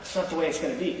not the way it's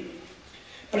going to be.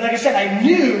 But like I said, I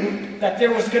knew that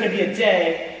there was going to be a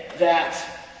day that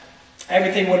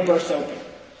everything would burst open.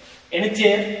 And it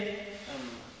did.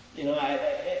 I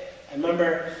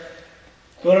remember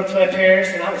going up to my parents,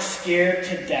 and I was scared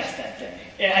to death that day.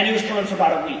 I knew it was coming for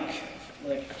about a week.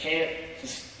 Like, I can't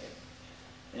just,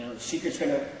 the secret's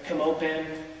going to come open.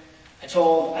 I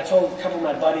told a couple of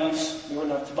my buddies, we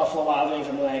went up to Buffalo Wild Wings,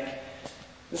 I'm like,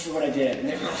 this is what I did. And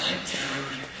they were like,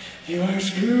 dude, you are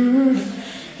screwed.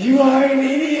 You are an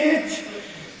idiot.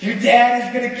 Your dad is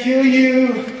going to kill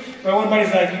you. My one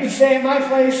buddy's like, you can stay at my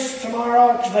place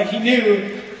tomorrow. Because he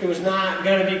knew it was not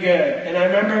going to be good. And I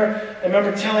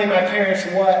remember telling my parents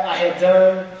what I had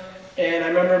done. And I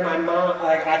remember my mom,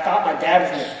 I thought my dad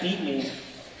was going to beat me.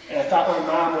 And I thought my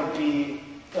mom would be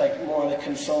more the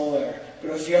consoler. But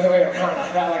it was the other way around. I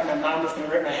thought my mom was going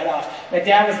to rip my head off. My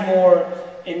dad was more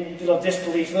in little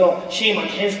disbelief, little shame on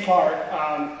his part,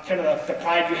 kind of the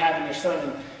pride you have in your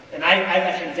son. And I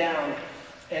let him down.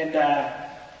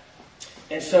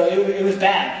 And so it was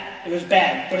bad. It was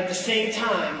bad. But at the same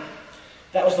time,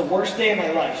 that was the worst day of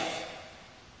my life.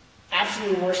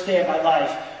 Absolute worst day of my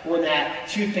life when that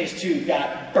toothpaste tube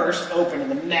got burst open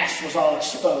and the mess was all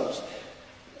exposed.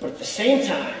 But at the same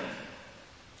time,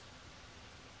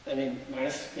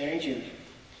 minus Mary and Judy,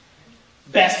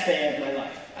 best day of my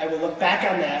life. I will look back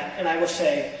on that and I will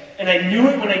say, and I knew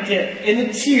it when I did it, in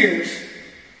the tears,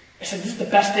 I said, this is the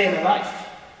best day of my life.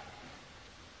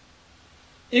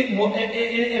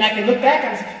 And I can look back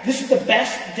and say, this is the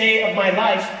best day of my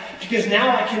life because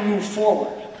now I can move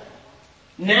forward.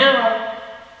 Now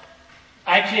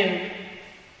I can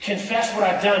confess what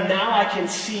I've done. Now I can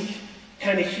seek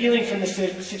kind of healing from this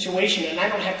situation, and I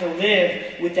don't have to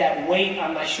live with that weight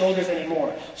on my shoulders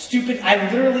anymore. I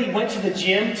literally went to the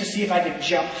gym to see if I could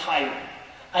jump higher.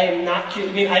 I am not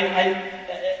kidding.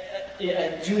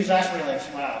 Julie's last me, like,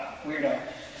 wow, weirdo.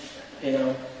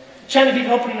 Trying to be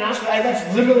open and honest, but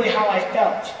that's literally how I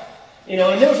felt. And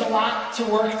there was a lot to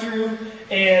work through,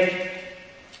 and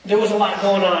there was a lot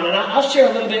going on. And I'll share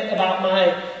a little bit about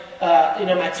my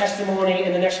my testimony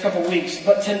in the next couple weeks.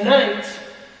 But tonight,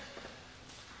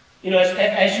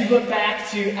 as you look back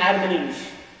to Adam and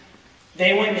Eve,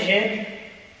 they went and hid.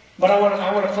 But I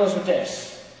want to close with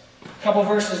this. A couple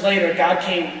verses later, God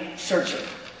came searching.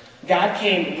 God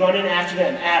came running after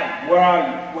them. Adam, where are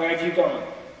you? Where have you gone?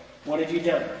 What have you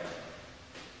done?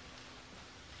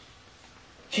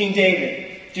 King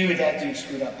David, that dude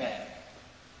screwed up bad.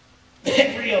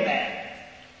 Real bad.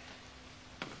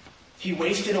 He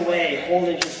wasted away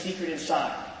holding his secret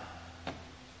inside.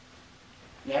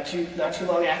 Not too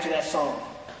long after that song,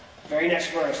 very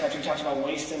next verse, after he talks about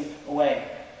wasting away,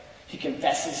 he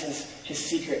confesses his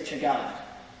secret to God.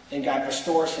 And God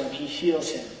restores him. He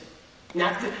heals him.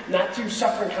 Not through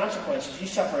suffering consequences.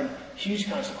 He's suffering huge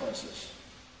consequences.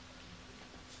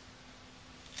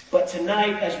 But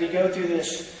tonight, as we go through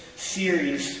this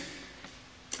series,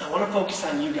 I want to focus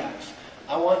on you guys.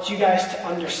 I want you guys to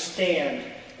understand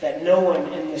that no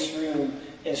one in this room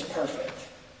is perfect.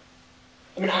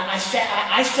 I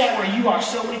sat where you are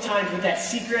so many times with that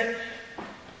secret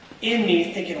in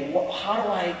me, thinking,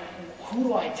 who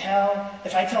do I tell?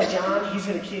 If I tell John, he's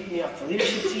going to kick me off the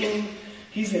leadership team.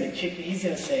 He's going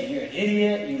to say, you're an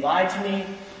idiot, you lied to me.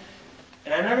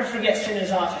 And I never forget sitting in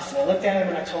his office, and I looked at him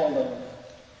and I told him,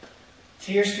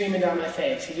 tears streaming down my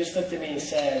face. He just looked at me and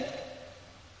said,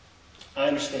 I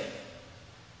understand.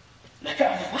 And I go,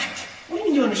 what? What do you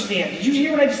mean you understand? Did you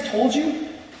hear what I just told you?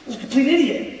 I was a complete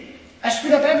idiot. I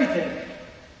screwed up everything.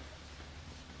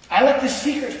 I let this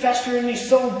secret fester in me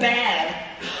so bad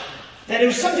that it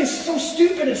was something so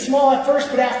stupid and small at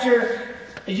first, but after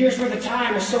a year's worth of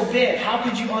time, it was so big. How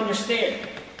could you understand?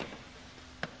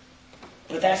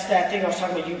 But that's that thing I was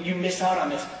talking about. You miss out on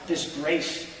this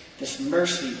grace, this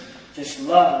mercy, this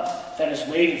love that is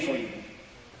waiting for you.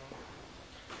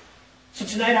 So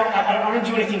tonight, I don't want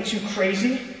to do anything too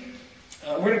crazy.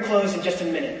 We're going to close in just a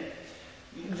minute.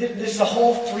 This is a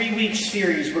whole 3-week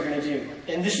series we're going to do.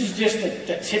 And this is just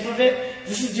the tip of it.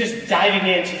 This is just diving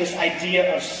into this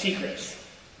idea of secrets.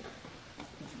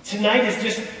 Tonight is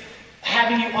just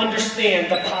having you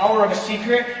understand the power of a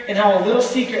secret and how a little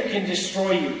secret can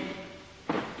destroy you.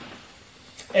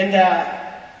 And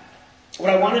what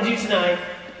I want to do tonight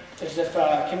is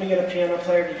can we get a piano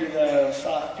player to do the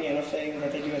soft piano thing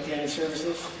that they do at the end of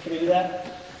services? Can we do that?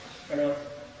 Or no?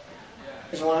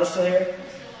 Is Alana still here?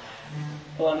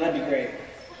 Alana, that'd be great.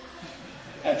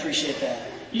 I appreciate that.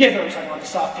 You guys know what I'm talking about, the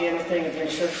soft piano thing at the end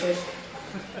of services?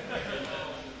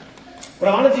 What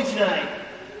I want to do tonight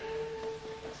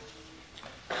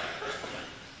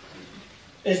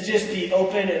is just be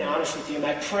open and honest with you.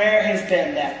 My prayer has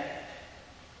been that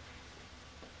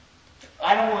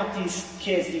I don't want these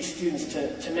kids, these students,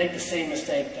 to make the same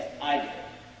mistake that I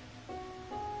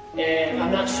did. And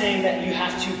I'm not saying that you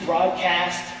have to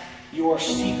broadcast your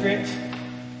secret.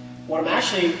 The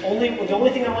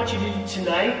only thing I want you to do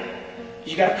tonight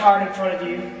is you got a card in front of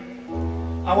you.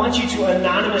 I want you to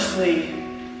anonymously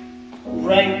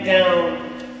write down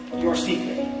your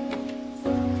secret.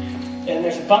 And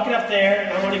there's a bucket up there,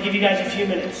 and I want to give you guys a few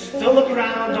minutes. Don't look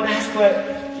around, don't ask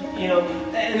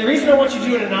and the reason I want you to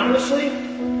do it anonymously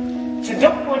is I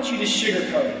don't want you to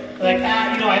sugarcoat it.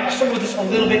 I struggle with this a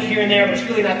little bit here and there, but it's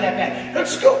really not that bad. No,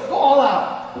 just go all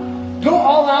out. Go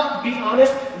all out, be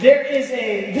honest. This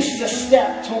is a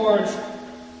step towards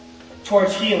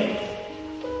healing.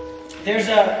 There's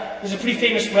a pretty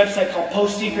famous website called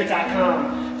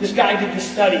postsecret.com. This guy did this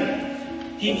study.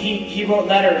 He wrote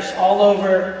letters all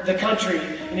over the country,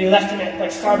 and he left them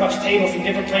at Starbucks tables in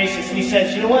different places. And he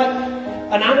says, you know what?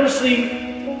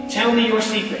 Anonymously tell me your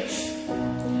secrets.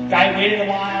 Guy waited a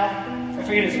while. I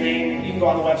forget his name. You can go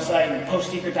on the website,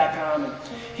 postsecret.com. And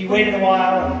he waited a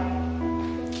while.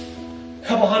 A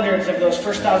couple hundreds of those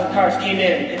first 1,000 cards came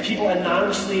in, and people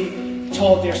anonymously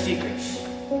told their secrets.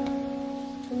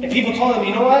 And people told him,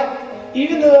 you know what?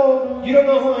 Even though you don't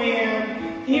know who I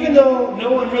am, even though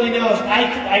no one really knows,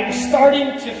 I'm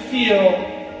starting to feel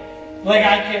like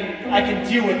I can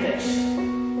deal with this.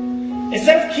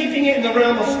 Instead of keeping it in the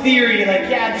realm of theory,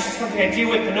 this is something I deal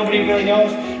with but nobody really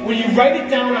knows, when you write it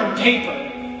down on paper,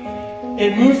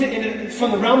 it moves it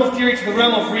from the realm of theory to the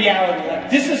realm of reality.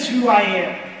 This is who I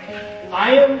am.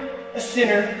 I am a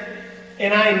sinner,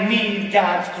 and I need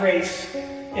God's grace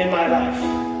in my life.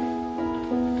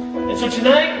 And so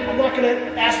tonight, I'm not going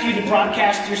to ask you to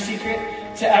broadcast your secret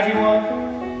to everyone.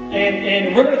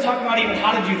 And we're going to talk about even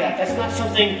how to do that. That's not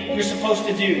something you're supposed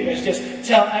to do. It's just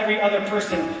tell every other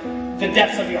person the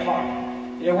depths of your heart.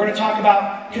 We're going to talk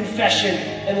about confession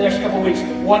in the next couple of weeks,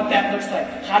 what that looks like,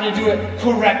 how to do it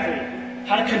correctly,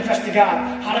 how to confess to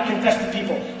God, how to confess to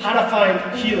people, how to find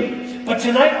healing. But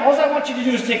tonight, all I want you to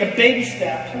do is take a baby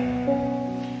step.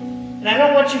 And I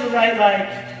don't want you to write like,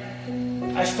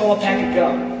 I stole a pack of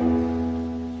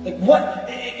gum. Like what,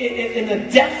 in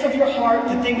the depths of your heart,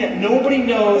 the thing that nobody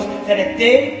knows, that if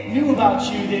they knew about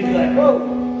you, they'd be like, whoa,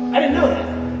 I didn't know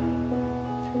that.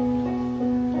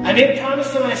 I made a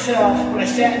promise to myself when I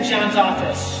sat in John's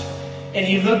office, and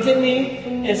he looked at me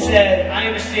and said, I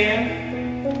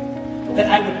understand that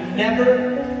I would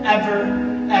never, ever,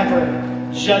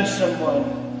 ever judge someone.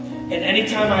 And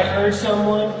anytime I heard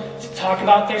someone talk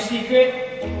about their secret,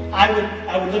 I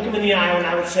would look them in the eye and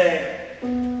I would say,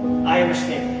 I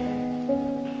understand.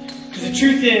 Because the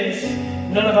truth is,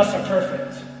 none of us are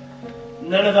perfect.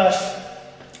 None of us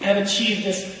have achieved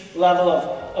this level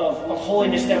of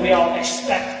holiness that we all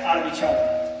expect out of each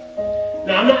other.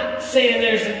 Now, I'm not saying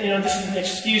there's, this is an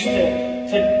excuse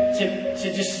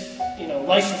to just,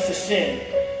 license to sin.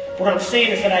 What I'm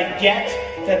saying is that I get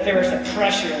that there is a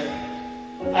pressure.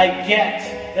 I get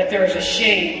that there is a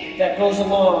shame that goes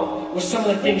along with some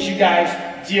of the things you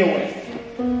guys deal with.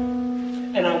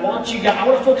 And I want to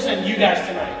focus on you guys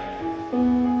tonight.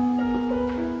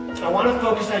 I want to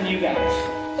focus on you guys.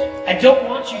 I don't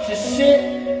want you to sit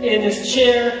in this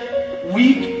chair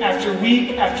week after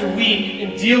week after week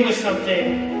and deal with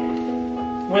something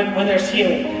when there's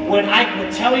healing. When I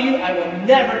would tell you, I will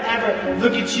never ever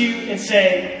look at you and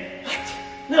say, what?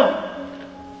 No.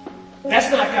 That's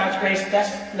not God's grace.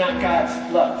 That's not God's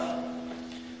love.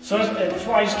 So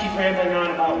before I just keep rambling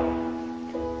on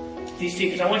about these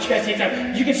secrets, I want you guys to take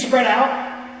time. You can spread out.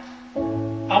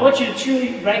 I want you to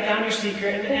truly write down your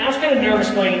secret. And I was kind of nervous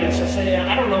going into this. I said,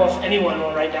 I don't know if anyone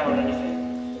will write down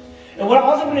anything. And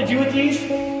all I'm going to do with these,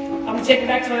 I'm going to take them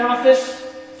back to my office.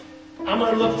 I'm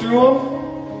going to look through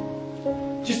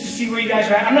them just to see where you guys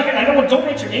are at. Don't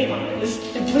write your name on it. It's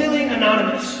completely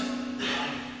anonymous.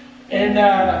 And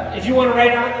if you want to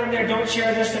write on there, don't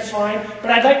share this, that's fine. But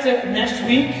I'd like to, next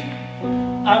week,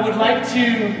 I would like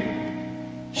to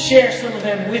share some of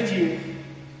them with you,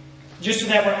 just so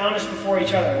that we're honest before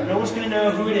each other. No one's going to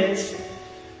know who it is.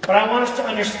 But I want us to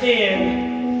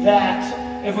understand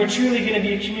that if we're truly going to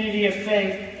be a community of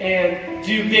faith and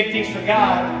do big things for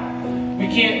God, we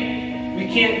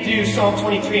can't do Psalm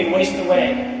 23 and waste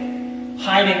away,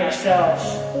 hiding ourselves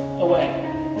away.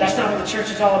 That's not what the church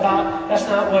is all about. That's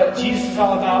not what Jesus is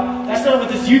all about. That's not what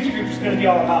this youth group is going to be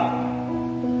all about.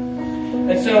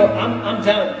 And so I'm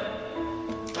done.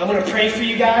 I'm going to pray for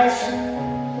you guys.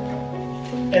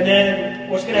 And then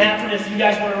what's going to happen is if you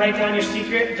guys want to write down your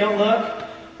secret, don't look.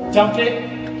 Dump it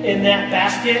in that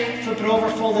basket. Flip it over,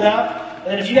 fold it up. And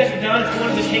then if you guys are done, if you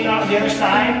want to just hang out on the other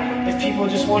side, if people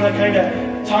just want to kind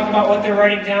of talk about what they're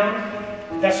writing down,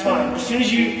 that's fine. As soon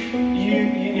as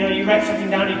you write something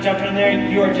down, you jump in there,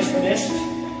 you are dismissed.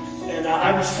 And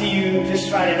I will see you this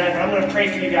Friday night. But I'm going to pray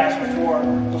for you guys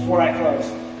before I close.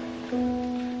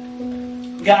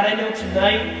 God, I know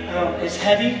tonight is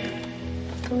heavy.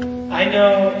 I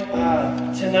know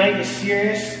tonight is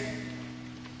serious.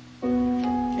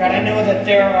 God, I know that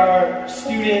there are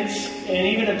students and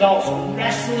even adults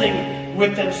wrestling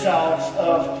with themselves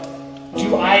of,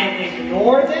 do I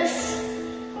ignore this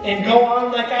and go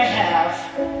on like I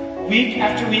have week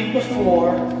after week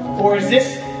before, or is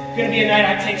this going to be a night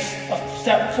I take a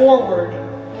step forward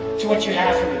to what you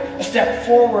have for me, a step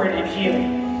forward in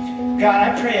healing? God,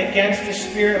 I pray against the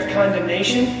spirit of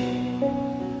condemnation.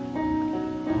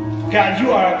 God,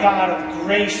 you are a God of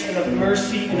grace and of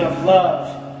mercy and of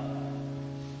love.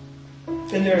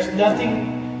 And there's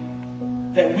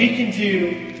nothing that we can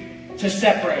do to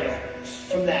separate us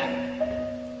from that.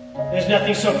 There's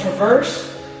nothing so perverse.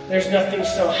 There's nothing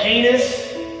so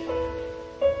heinous.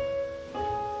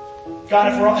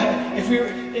 God,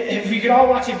 if we could all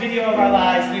watch a video of our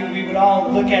lives, we would all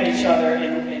look at each other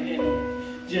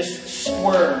and just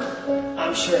squirm,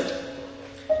 I'm sure.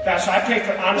 God, so I pray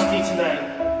for honesty tonight.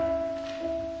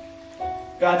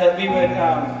 God, that we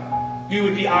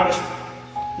would be honest,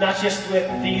 not just with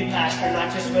the youth pastor,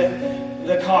 not just with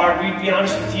the car. We'd be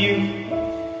honest with you.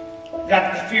 God,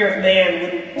 that the fear of man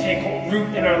wouldn't take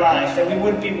root in our lives, that we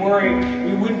wouldn't be worried.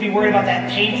 We wouldn't be worried about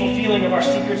that painful feeling of our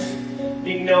secrets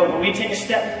being known. But we take a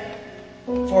step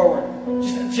forward,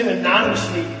 just to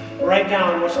anonymously write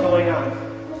down what's going on.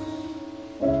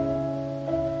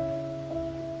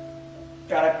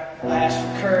 God, I ask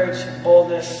for courage,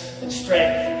 boldness, and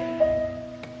strength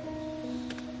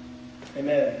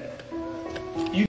Amen.